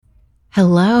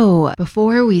Hello.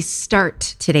 Before we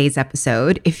start today's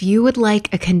episode, if you would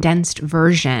like a condensed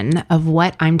version of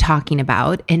what I'm talking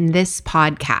about in this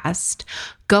podcast,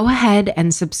 go ahead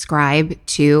and subscribe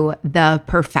to The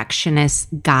Perfectionist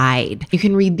Guide. You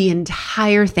can read the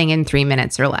entire thing in 3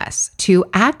 minutes or less. To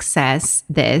access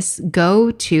this,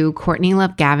 go to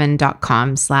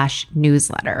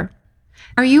CourtneyLoveGavin.com/newsletter.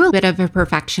 Are you a bit of a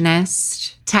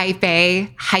perfectionist, type A,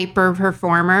 hyper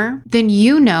performer? Then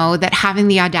you know that having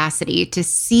the audacity to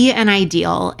see an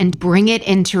ideal and bring it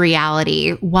into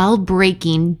reality while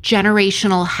breaking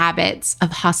generational habits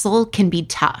of hustle can be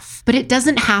tough, but it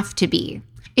doesn't have to be.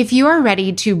 If you are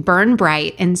ready to burn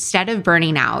bright instead of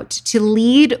burning out, to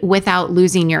lead without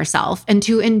losing yourself, and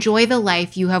to enjoy the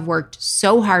life you have worked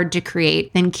so hard to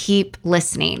create, then keep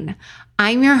listening.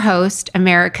 I'm your host,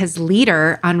 America's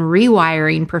leader on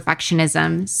rewiring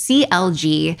perfectionism,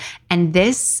 CLG, and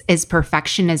this is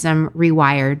Perfectionism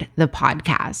Rewired, the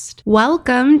podcast.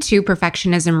 Welcome to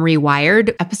Perfectionism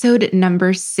Rewired, episode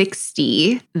number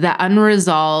 60. The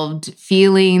unresolved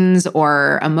feelings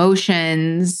or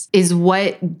emotions is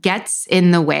what gets in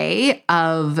the way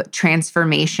of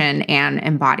transformation and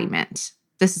embodiment.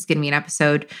 This is going to be an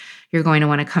episode you're going to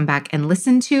want to come back and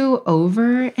listen to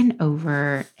over and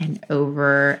over and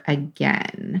over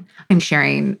again. I'm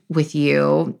sharing with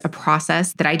you a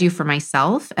process that I do for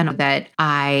myself and that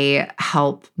I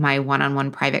help my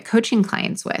one-on-one private coaching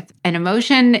clients with. An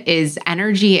emotion is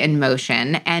energy in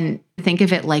motion, and think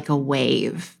of it like a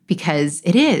wave because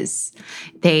it is.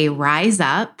 They rise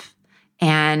up,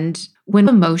 and when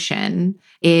emotion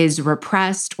is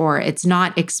repressed or it's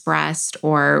not expressed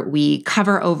or we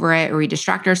cover over it or we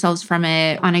distract ourselves from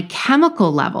it on a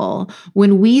chemical level,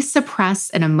 when we suppress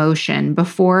an emotion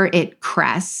before it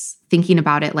crests, thinking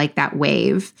about it like that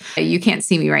wave, you can't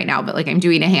see me right now, but like I'm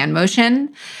doing a hand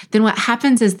motion, then what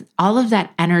happens is all of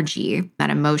that energy, that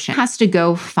emotion has to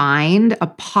go find a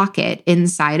pocket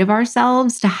inside of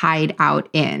ourselves to hide out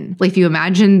in. Like if you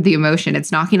imagine the emotion,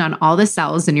 it's knocking on all the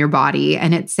cells in your body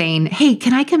and it's saying, hey,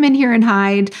 can I come in here and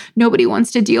hide? Nobody wants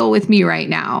to deal with me right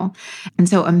now. And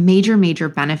so a major, major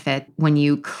benefit when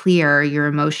you clear your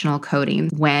emotional coding,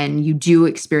 when you do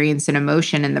experience an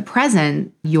emotion in the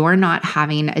present, you're not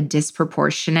having a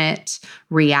disproportionate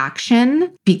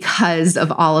reaction because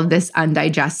of all of this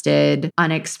undigested,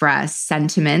 unexpressed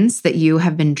sentiments that you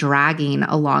have been dragging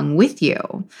along with you.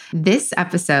 This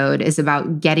episode is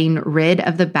about getting rid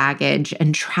of the baggage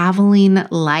and traveling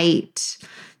light.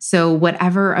 So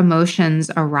whatever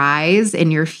emotions arise in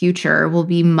your future will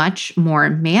be much more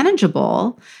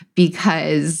manageable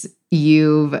because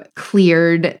you've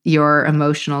cleared your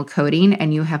emotional coding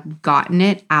and you have gotten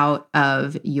it out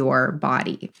of your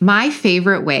body. My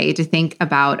favorite way to think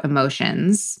about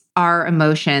emotions are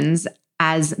emotions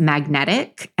as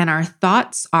magnetic and our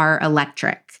thoughts are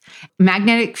electric.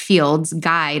 Magnetic fields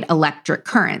guide electric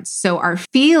currents. So our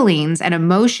feelings and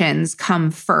emotions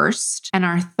come first and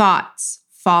our thoughts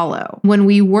follow. When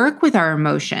we work with our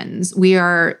emotions, we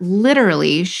are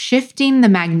literally shifting the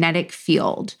magnetic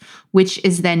field, which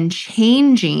is then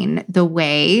changing the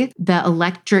way the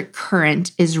electric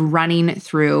current is running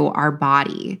through our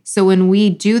body. So when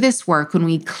we do this work, when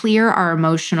we clear our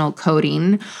emotional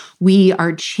coding, we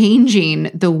are changing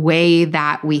the way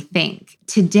that we think.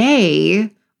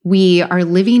 Today, we are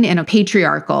living in a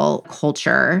patriarchal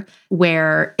culture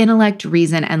where intellect,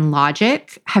 reason, and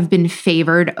logic have been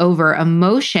favored over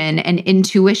emotion and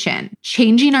intuition.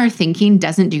 Changing our thinking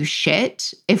doesn't do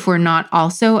shit if we're not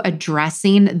also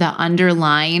addressing the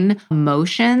underlying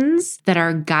emotions that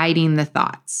are guiding the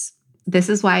thoughts. This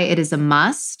is why it is a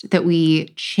must that we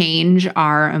change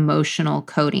our emotional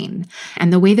coding.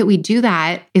 And the way that we do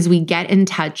that is we get in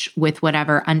touch with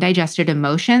whatever undigested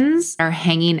emotions are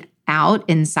hanging out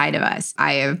inside of us.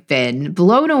 I have been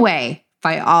blown away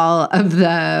by all of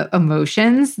the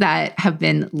emotions that have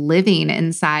been living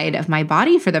inside of my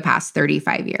body for the past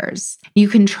 35 years. You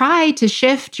can try to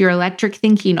shift your electric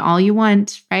thinking all you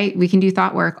want, right? We can do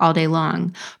thought work all day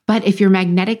long. But if your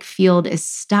magnetic field is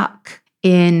stuck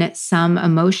in some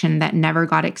emotion that never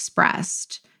got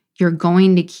expressed, you're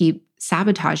going to keep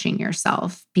sabotaging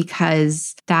yourself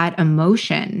because that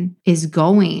emotion is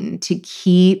going to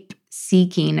keep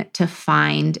seeking to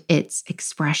find its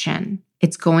expression.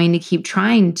 It's going to keep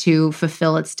trying to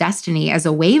fulfill its destiny as a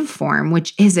waveform,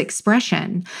 which is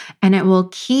expression. And it will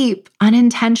keep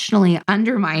unintentionally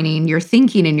undermining your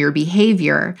thinking and your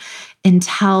behavior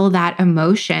until that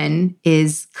emotion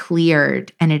is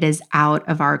cleared and it is out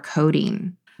of our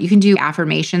coding. You can do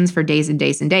affirmations for days and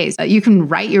days and days. You can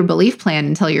write your belief plan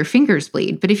until your fingers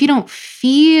bleed. But if you don't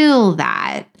feel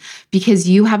that, because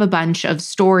you have a bunch of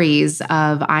stories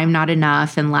of I'm not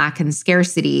enough and lack and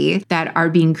scarcity that are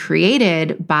being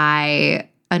created by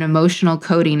an emotional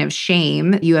coding of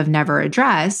shame you have never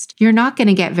addressed, you're not going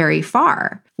to get very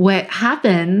far. What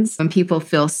happens when people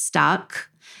feel stuck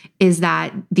is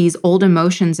that these old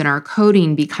emotions in our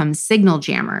coding become signal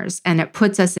jammers, and it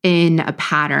puts us in a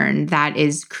pattern that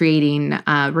is creating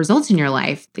results in your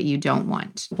life that you don't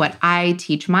want. What I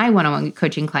teach my one-on-one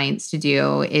coaching clients to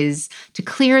do is to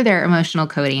clear their emotional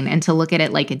coding and to look at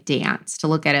it like a dance, to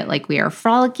look at it like we are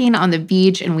frolicking on the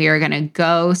beach and we are going to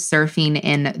go surfing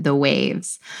in the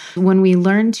waves. When we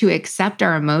learn to accept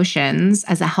our emotions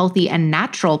as a healthy and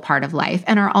natural part of life,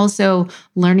 and are also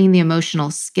learning the emotional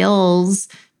skills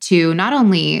to not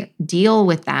only deal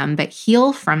with them, but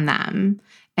heal from them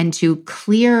and to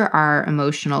clear our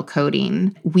emotional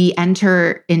coding, we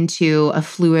enter into a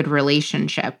fluid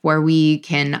relationship where we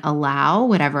can allow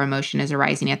whatever emotion is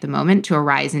arising at the moment to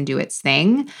arise and do its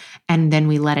thing. And then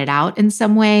we let it out in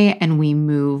some way and we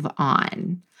move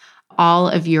on. All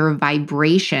of your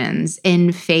vibrations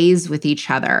in phase with each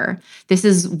other. This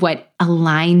is what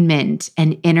alignment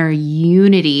and inner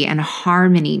unity and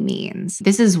harmony means.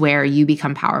 This is where you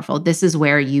become powerful. This is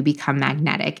where you become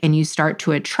magnetic and you start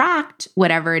to attract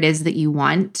whatever it is that you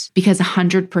want because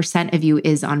 100% of you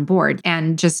is on board.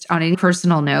 And just on a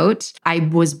personal note, I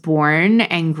was born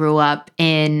and grew up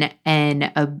in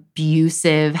an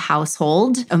abusive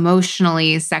household,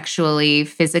 emotionally, sexually,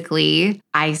 physically.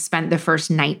 I spent the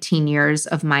first 19 years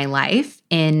of my life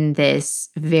in this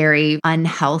very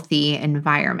unhealthy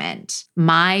environment.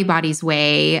 My body's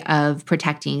way of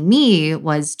protecting me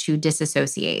was to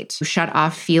disassociate, to shut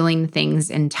off feeling things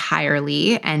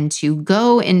entirely, and to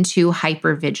go into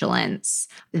hypervigilance.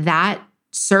 That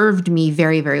served me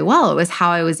very, very well. It was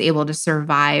how I was able to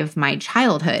survive my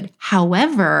childhood.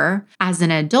 However, as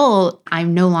an adult,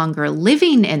 I'm no longer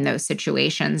living in those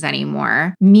situations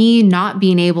anymore. Me not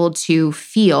being able to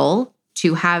feel,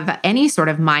 to have any sort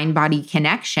of mind-body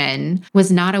connection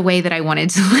was not a way that I wanted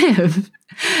to live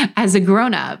as a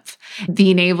grown-up.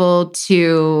 Being able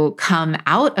to come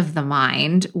out of the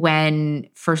mind when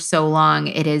for so long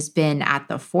it has been at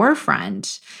the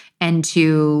forefront and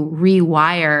to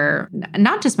rewire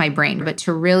not just my brain, but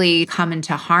to really come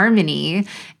into harmony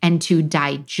and to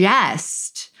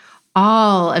digest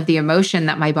all of the emotion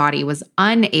that my body was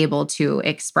unable to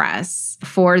express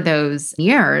for those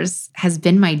years has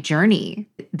been my journey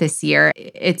this year.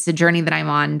 It's a journey that I'm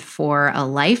on for a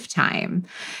lifetime.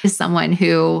 As someone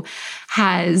who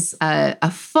has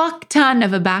a fuck ton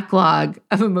of a backlog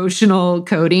of emotional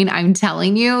coding, I'm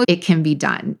telling you, it can be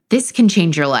done. This can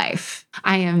change your life.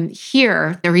 I am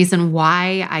here. The reason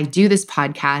why I do this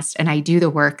podcast and I do the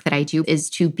work that I do is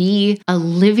to be a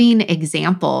living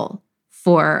example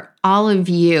for all of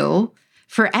you,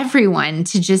 for everyone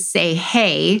to just say,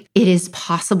 hey, it is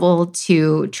possible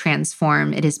to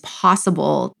transform. It is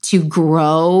possible to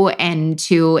grow and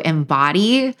to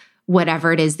embody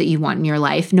whatever it is that you want in your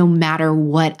life, no matter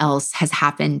what else has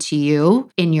happened to you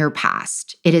in your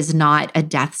past. It is not a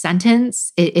death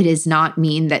sentence. It does not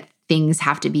mean that things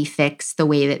have to be fixed the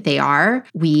way that they are.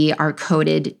 We are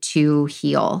coded to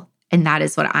heal. And that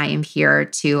is what I am here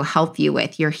to help you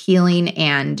with, your healing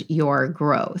and your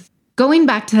growth. Going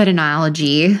back to that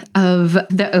analogy of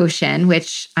the ocean,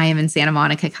 which I am in Santa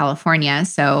Monica, California,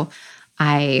 so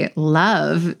I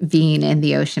love being in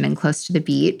the ocean and close to the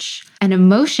beach. An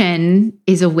emotion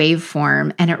is a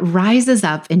waveform and it rises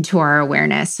up into our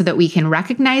awareness so that we can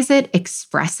recognize it,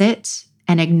 express it,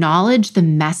 and acknowledge the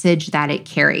message that it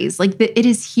carries. Like it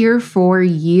is here for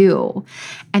you.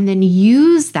 And then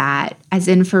use that as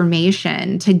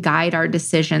information to guide our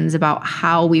decisions about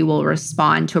how we will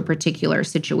respond to a particular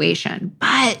situation.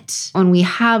 But when we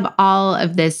have all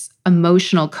of this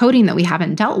emotional coding that we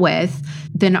haven't dealt with,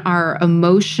 then our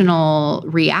emotional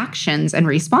reactions and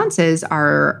responses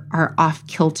are off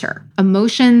kilter.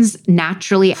 Emotions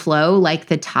naturally flow like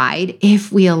the tide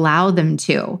if we allow them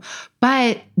to.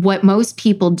 But what most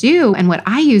people do, and what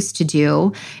I used to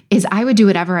do, is I would do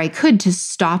whatever I could to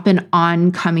stop an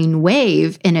oncoming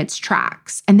wave in its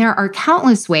tracks. And there are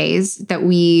countless ways that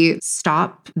we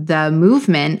stop the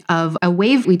movement of a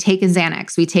wave. We take a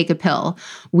Xanax, we take a pill,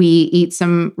 we eat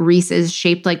some Reese's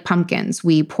shaped like pumpkins,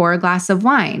 we pour a glass of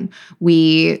wine,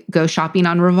 we go shopping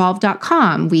on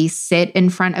Revolve.com, we sit in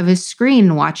front of a screen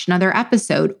and watch another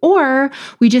episode, or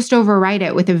we just override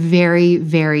it with a very,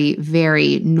 very,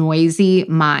 very noisy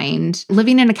mind.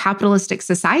 Living in a capitalistic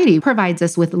society provides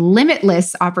us with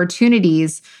limitless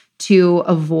opportunities to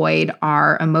avoid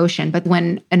our emotion. But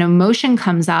when an emotion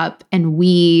comes up and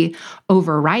we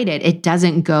override it, it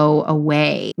doesn't go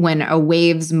away. When a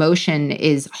wave's motion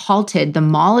is halted, the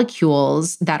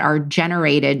molecules that are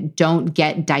generated don't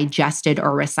get digested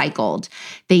or recycled.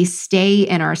 They stay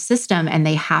in our system and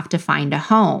they have to find a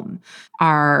home.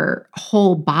 Our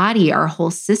whole body, our whole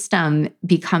system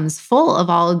becomes full of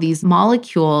all of these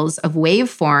molecules of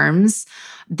waveforms,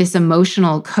 this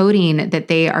emotional coding that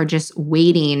they are just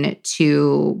waiting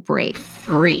to break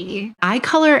free. Eye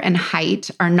color and height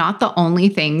are not the only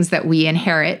things that we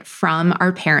inherit from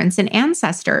our parents and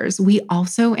ancestors. We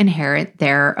also inherit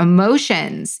their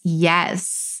emotions.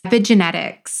 Yes,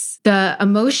 epigenetics. The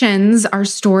emotions are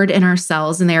stored in our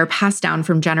cells and they are passed down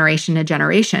from generation to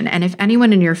generation. And if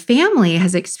anyone in your family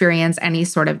has experienced any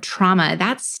sort of trauma,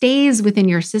 that stays within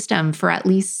your system for at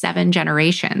least 7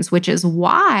 generations, which is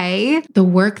why the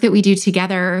work that we do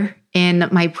together in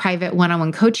my private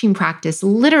one-on-one coaching practice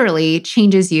literally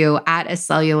changes you at a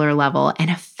cellular level and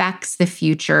affects the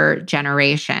future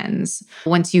generations.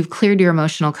 Once you've cleared your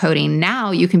emotional coding,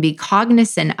 now you can be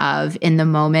cognizant of in the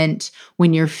moment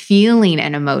when you're feeling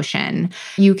an emotion.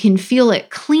 You can feel it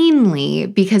cleanly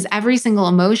because every single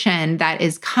emotion that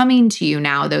is coming to you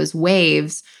now, those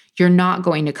waves, you're not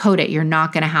going to code it. You're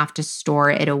not going to have to store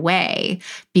it away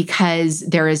because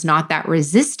there is not that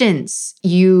resistance.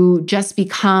 You just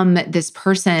become this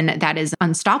person that is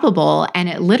unstoppable and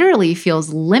it literally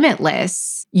feels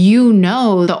limitless. You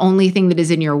know, the only thing that is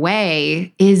in your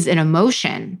way is an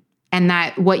emotion. And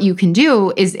that what you can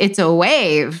do is it's a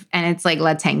wave and it's like,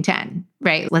 let's hang 10,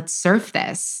 right? Let's surf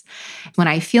this. When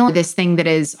I feel this thing that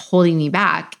is holding me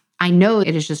back, I know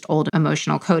it is just old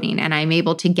emotional coding and I'm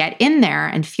able to get in there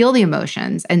and feel the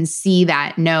emotions and see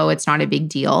that, no, it's not a big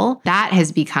deal. That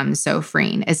has become so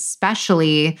freeing,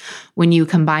 especially when you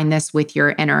combine this with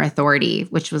your inner authority,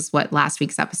 which was what last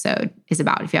week's episode is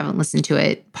about. If you haven't listened to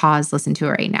it, pause, listen to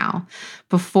it right now.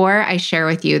 Before I share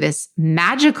with you this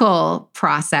magical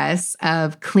process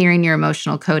of clearing your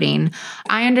emotional coding,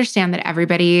 I understand that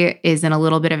everybody is in a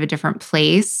little bit of a different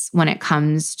place when it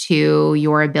comes to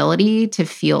your ability to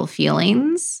feel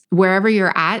feelings. Wherever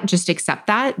you're at, just accept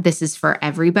that. This is for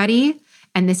everybody.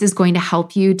 And this is going to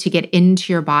help you to get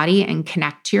into your body and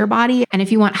connect to your body. And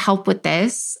if you want help with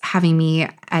this, having me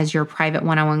as your private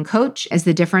one-on-one coach is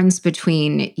the difference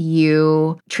between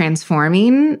you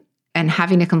transforming and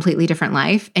having a completely different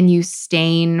life and you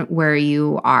staying where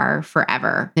you are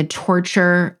forever. The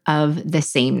torture of the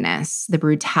sameness, the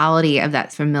brutality of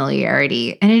that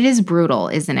familiarity. And it is brutal,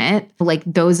 isn't it? Like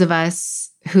those of us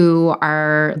who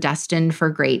are destined for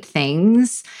great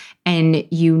things and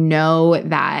you know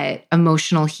that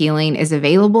emotional healing is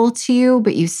available to you,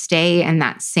 but you stay in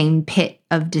that same pit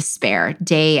of despair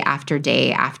day after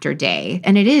day after day.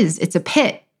 And it's a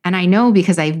pit. And I know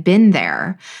because I've been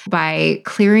there. By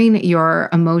clearing your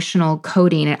emotional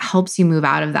coding, it helps you move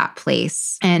out of that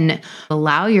place and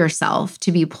allow yourself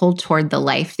to be pulled toward the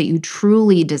life that you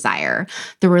truly desire,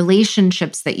 the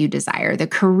relationships that you desire, the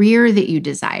career that you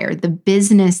desire, the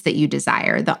business that you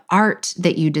desire, the art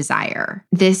that you desire.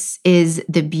 This is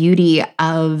the beauty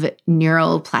of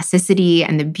neuroplasticity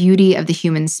and the beauty of the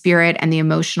human spirit and the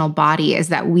emotional body is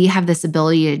that we have this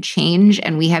ability to change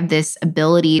and we have this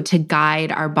ability to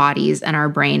guide our bodies and our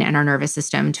brain and our nervous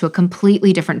system to a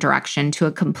completely different direction, to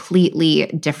a completely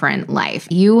different life.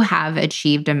 You have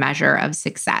achieved a measure of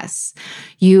success.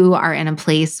 You are in a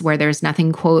place where there's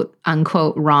nothing quote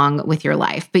unquote wrong with your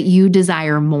life, but you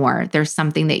desire more. There's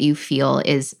something that you feel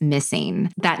is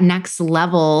missing. That next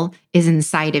level is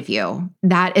inside of you.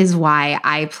 That is why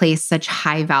I place such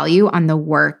high value on the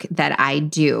work that I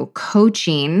do.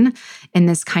 Coaching in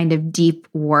this kind of deep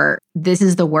work. This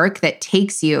is the work that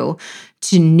takes you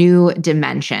to new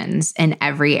dimensions in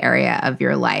every area of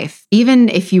your life. Even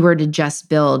if you were to just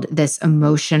build this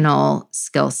emotional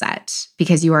skill set,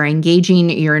 because you are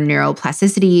engaging your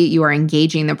neuroplasticity, you are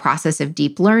engaging the process of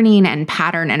deep learning and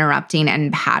pattern interrupting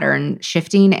and pattern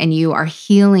shifting, and you are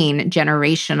healing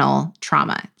generational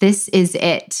trauma. This is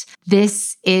it.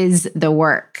 This is the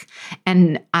work.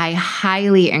 And I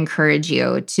highly encourage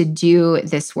you to do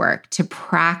this work, to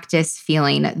practice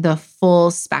feeling the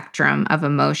full spectrum of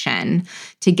emotion,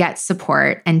 to get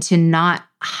support and to not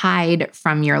hide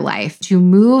from your life, to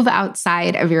move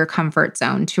outside of your comfort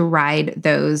zone, to ride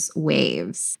those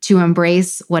waves, to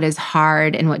embrace what is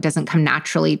hard and what doesn't come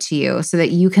naturally to you so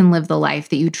that you can live the life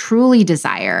that you truly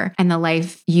desire and the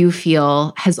life you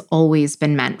feel has always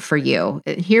been meant for you.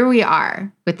 Here we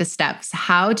are. with the steps,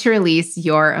 how to release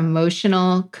your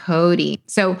emotional coding.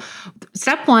 So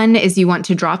step 1 is you want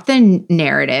to drop the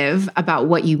narrative about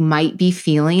what you might be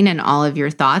feeling and all of your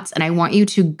thoughts. And I want you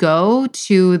to go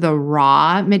to the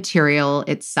raw material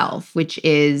itself, which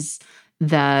is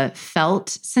the felt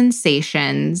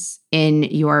sensations in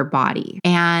your body.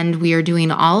 And we are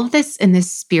doing all of this in the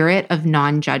spirit of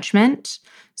non-judgment.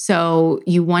 So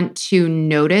you want to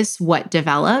notice what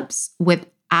develops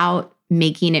without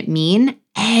making it mean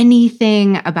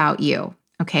anything about you.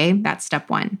 Okay, that's step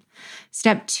 1.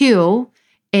 Step 2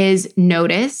 is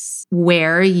notice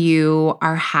where you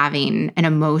are having an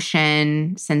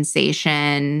emotion,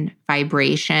 sensation,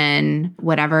 vibration,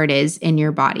 whatever it is in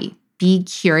your body. Be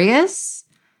curious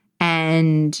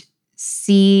and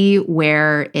see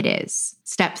where it is.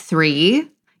 Step 3,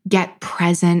 get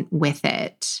present with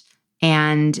it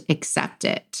and accept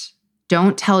it.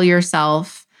 Don't tell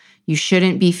yourself you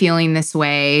shouldn't be feeling this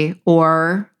way,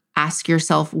 or ask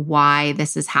yourself why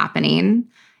this is happening.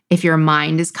 If your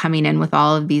mind is coming in with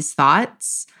all of these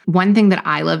thoughts, one thing that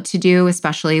I love to do,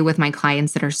 especially with my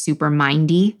clients that are super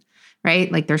mindy,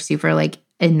 right? Like they're super like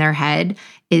in their head,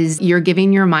 is you're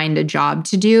giving your mind a job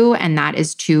to do, and that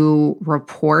is to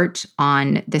report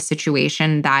on the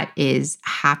situation that is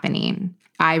happening.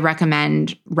 I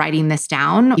recommend writing this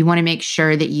down. You want to make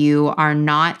sure that you are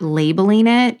not labeling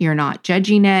it, you're not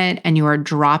judging it, and you are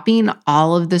dropping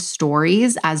all of the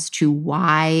stories as to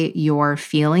why you're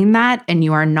feeling that, and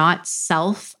you are not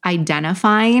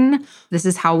self-identifying. This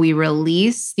is how we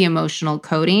release the emotional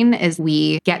coding, is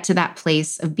we get to that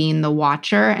place of being the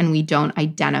watcher and we don't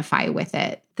identify with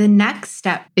it. The next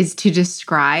step is to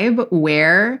describe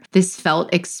where this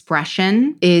felt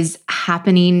expression is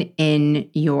happening in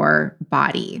your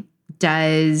body.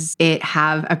 Does it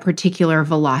have a particular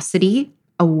velocity,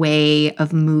 a way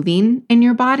of moving in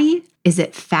your body? Is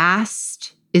it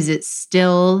fast? Is it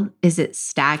still? Is it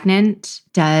stagnant?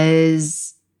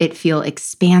 Does it feel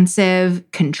expansive,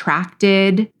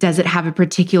 contracted? Does it have a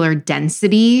particular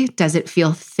density? Does it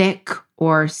feel thick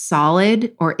or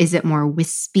solid? Or is it more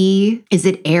wispy? Is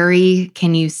it airy?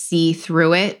 Can you see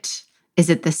through it?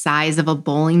 Is it the size of a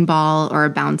bowling ball or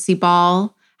a bouncy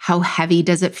ball? How heavy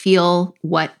does it feel?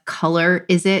 What color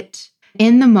is it?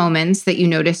 In the moments that you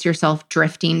notice yourself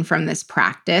drifting from this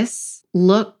practice,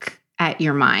 look at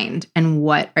your mind and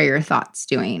what are your thoughts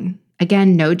doing?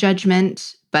 Again, no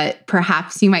judgment, but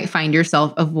perhaps you might find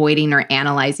yourself avoiding or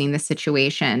analyzing the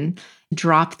situation.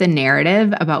 Drop the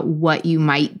narrative about what you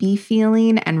might be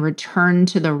feeling and return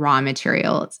to the raw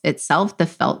material itself, the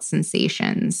felt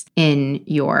sensations in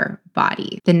your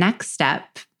body. The next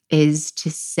step is to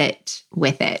sit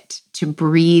with it, to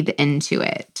breathe into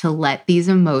it, to let these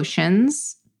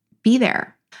emotions be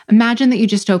there. Imagine that you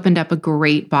just opened up a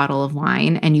great bottle of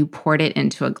wine and you poured it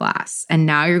into a glass, and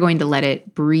now you're going to let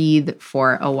it breathe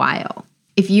for a while.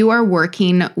 If you are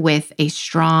working with a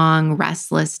strong,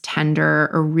 restless, tender,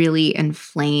 or really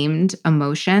inflamed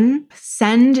emotion,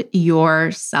 send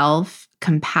yourself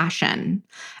compassion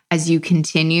as you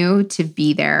continue to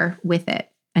be there with it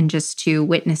and just to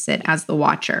witness it as the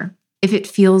watcher. If it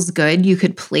feels good, you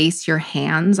could place your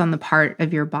hands on the part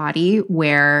of your body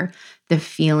where the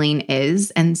feeling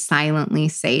is and silently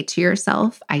say to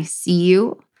yourself, I see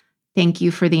you. Thank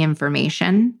you for the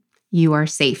information. You are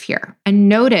safe here. And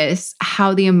notice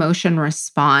how the emotion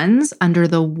responds under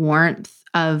the warmth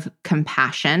of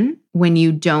compassion when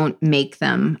you don't make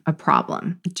them a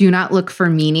problem. Do not look for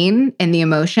meaning in the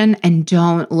emotion and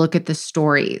don't look at the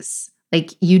stories.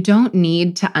 Like, you don't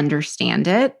need to understand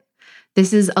it.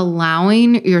 This is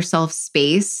allowing yourself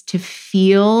space to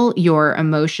feel your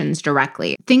emotions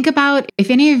directly. Think about, if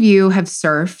any of you have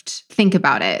surfed, think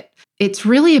about it. It's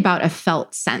really about a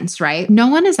felt sense, right? No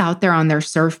one is out there on their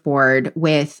surfboard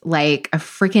with like a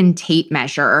freaking tape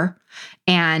measure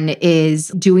and is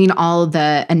doing all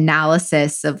the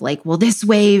analysis of like, well, this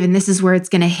wave and this is where it's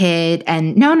going to hit.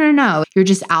 And no. You're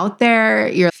just out there,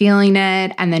 you're feeling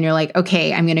it. And then you're like,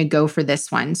 okay, I'm going to go for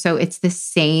this one. So it's the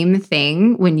same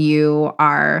thing when you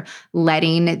are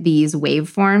letting these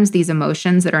waveforms, these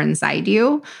emotions that are inside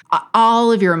you,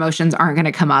 all of your emotions aren't going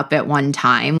to come up at one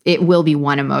time. It will be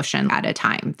one emotion at a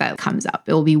time that comes up.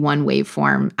 It will be one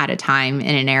waveform at a time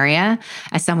in an area.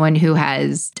 As someone who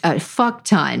has a fuck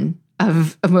ton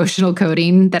of emotional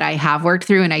coding that I have worked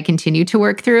through and I continue to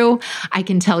work through, I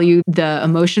can tell you the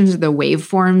emotions, the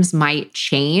waveforms might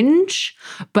change,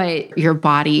 but your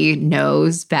body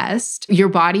knows best. Your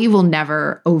body will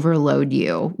never overload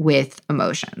you with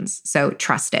emotions. So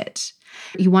trust it.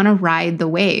 You want to ride the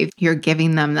wave. You're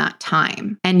giving them that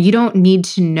time. And you don't need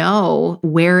to know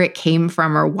where it came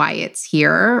from or why it's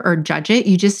here or judge it.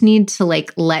 You just need to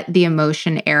let the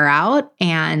emotion air out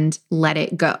and let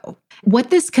it go.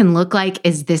 What this can look like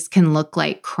is this can look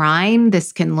like crying.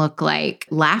 This can look like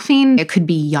laughing. It could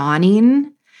be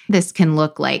yawning. This can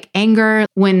look like anger.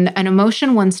 When an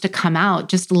emotion wants to come out,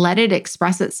 just let it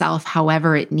express itself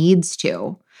however it needs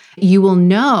to. You will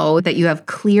know that you have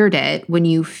cleared it when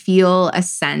you feel a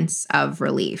sense of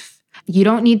relief. You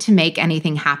don't need to make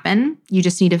anything happen. You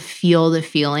just need to feel the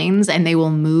feelings, and they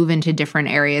will move into different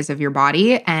areas of your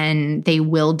body and they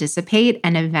will dissipate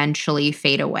and eventually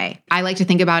fade away. I like to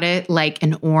think about it like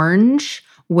an orange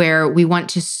where we want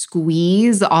to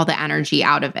squeeze all the energy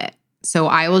out of it. So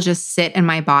I will just sit in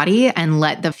my body and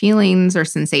let the feelings or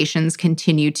sensations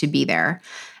continue to be there.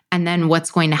 And then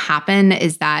what's going to happen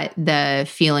is that the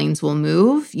feelings will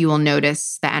move. You will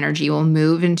notice the energy will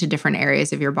move into different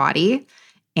areas of your body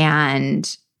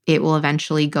and it will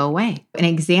eventually go away. An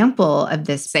example of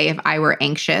this, say if I were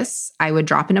anxious, I would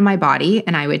drop into my body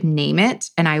and I would name it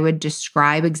and I would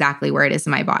describe exactly where it is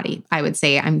in my body. I would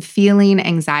say, I'm feeling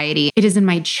anxiety. It is in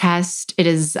my chest. It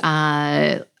is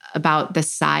about the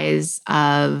size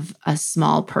of a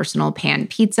small personal pan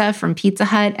pizza from Pizza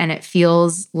Hut, and it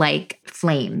feels like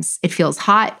flames. It feels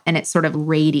hot and it's sort of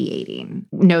radiating.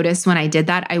 Notice when I did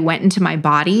that, I went into my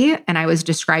body and I was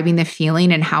describing the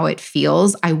feeling and how it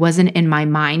feels. I wasn't in my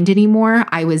mind anymore.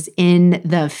 I was in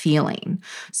the feeling.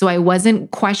 So I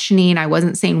wasn't questioning. I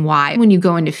wasn't saying why. When you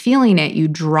go into feeling it, you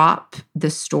drop the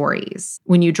stories.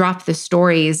 When you drop the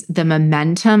stories, the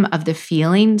momentum of the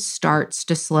feeling starts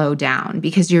to slow down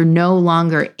because you're no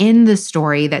longer in the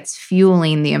story that's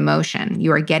fueling the emotion.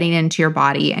 You are getting into your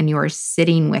body and you are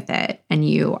sitting with it and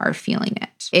you are feeling it.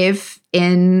 If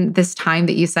in this time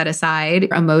that you set aside,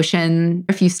 emotion,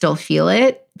 if you still feel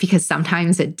it, because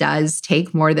sometimes it does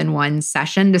take more than one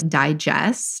session to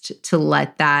digest, to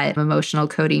let that emotional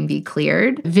coding be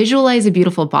cleared, visualize a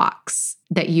beautiful box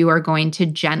that you are going to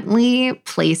gently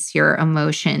place your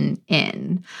emotion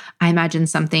in. I imagine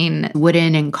something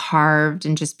wooden and carved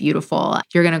and just beautiful.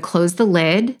 You're going to close the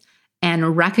lid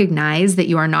and recognize that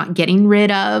you are not getting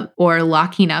rid of or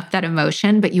locking up that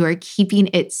emotion, but you are keeping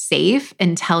it safe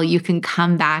until you can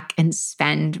come back and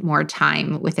spend more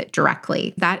time with it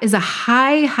directly. That is a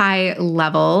high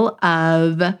level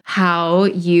of how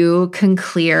you can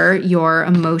clear your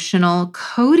emotional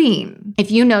coding.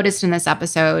 If you noticed in this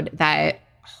episode that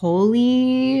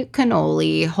holy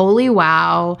cannoli, holy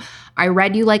wow, I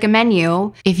read you like a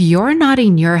menu. If you're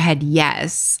nodding your head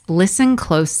yes, listen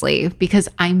closely because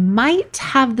I might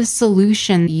have the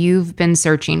solution you've been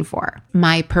searching for.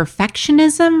 My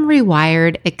Perfectionism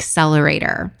Rewired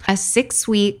Accelerator, a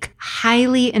 6-week,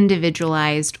 highly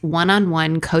individualized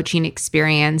one-on-one coaching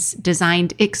experience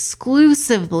designed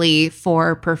exclusively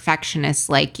for perfectionists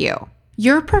like you.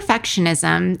 Your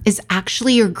perfectionism is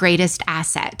actually your greatest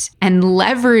asset, and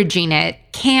leveraging it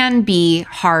can be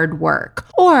hard work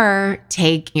or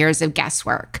take years of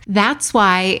guesswork. That's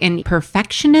why in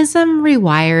Perfectionism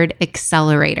Rewired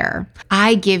Accelerator,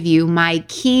 I give you my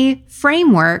key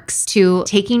frameworks to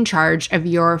taking charge of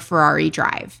your Ferrari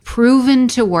drive, proven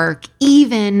to work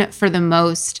even for the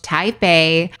most type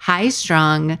A,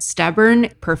 high-strung, stubborn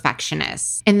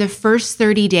perfectionists. In the first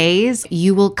 30 days,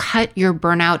 you will cut your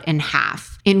burnout in half,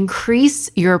 increase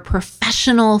your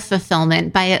professional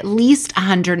fulfillment by at least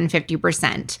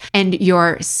 150%, and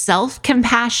your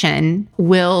self-compassion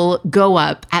will go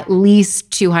up at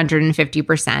least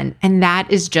 250%. And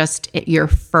that is just your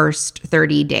first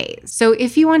 30 days. So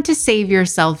if you want to save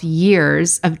yourself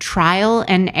years of trial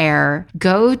and error,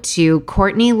 go to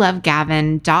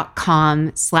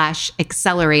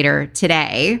CourtneyLoveGavin.com/accelerator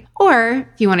today. Or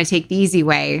if you want to take the easy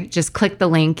way, just click the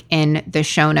link in the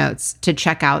show notes to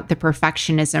check out the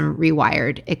Perfectionism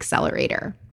Rewired Accelerator.